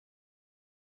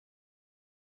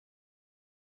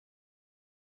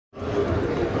The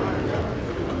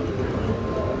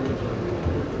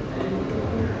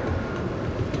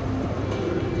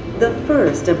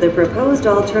first of the proposed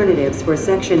alternatives for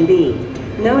Section B,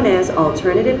 known as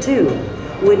Alternative 2,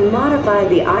 would modify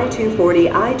the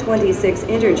I-240 I-26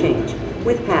 interchange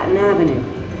with Patton Avenue,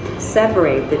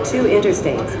 separate the two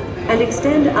interstates, and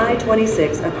extend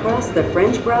I-26 across the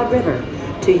French Broad River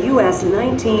to US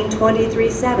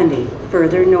 19-2370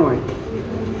 further north.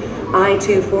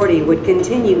 I-240 would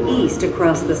continue east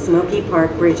across the Smoky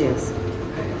Park bridges.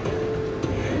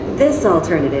 This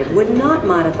alternative would not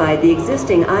modify the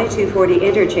existing I-240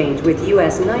 interchange with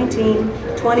US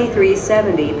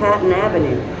 19-2370 Patton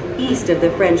Avenue east of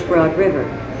the French Broad River,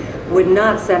 would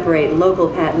not separate local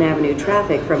Patton Avenue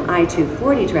traffic from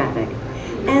I-240 traffic,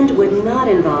 and would not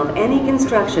involve any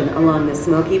construction along the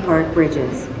Smoky Park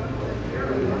bridges.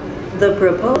 The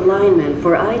proposed alignment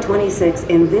for I-26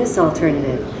 in this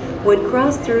alternative would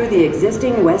cross through the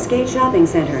existing Westgate Shopping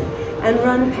Center and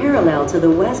run parallel to the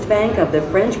west bank of the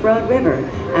French Broad River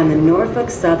and the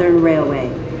Norfolk Southern Railway.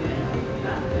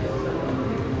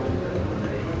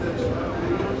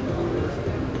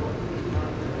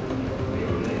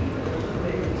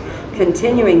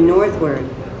 Continuing northward,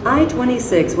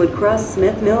 I-26 would cross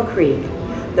Smith Mill Creek,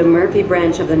 the Murphy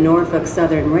branch of the Norfolk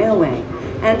Southern Railway,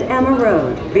 and Emma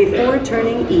Road before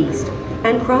turning east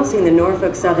and crossing the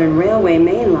Norfolk Southern Railway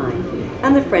main line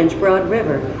and the French Broad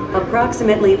River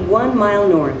approximately 1 mile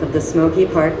north of the Smoky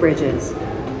Park bridges.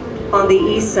 On the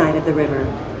east side of the river,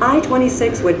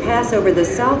 I-26 would pass over the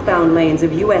southbound lanes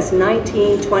of US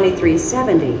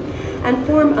 19-2370 and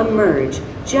form a merge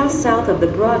just south of the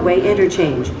Broadway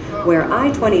interchange, where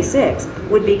I-26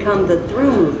 would become the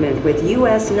through movement with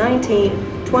US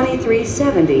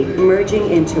 19-2370 merging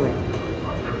into it.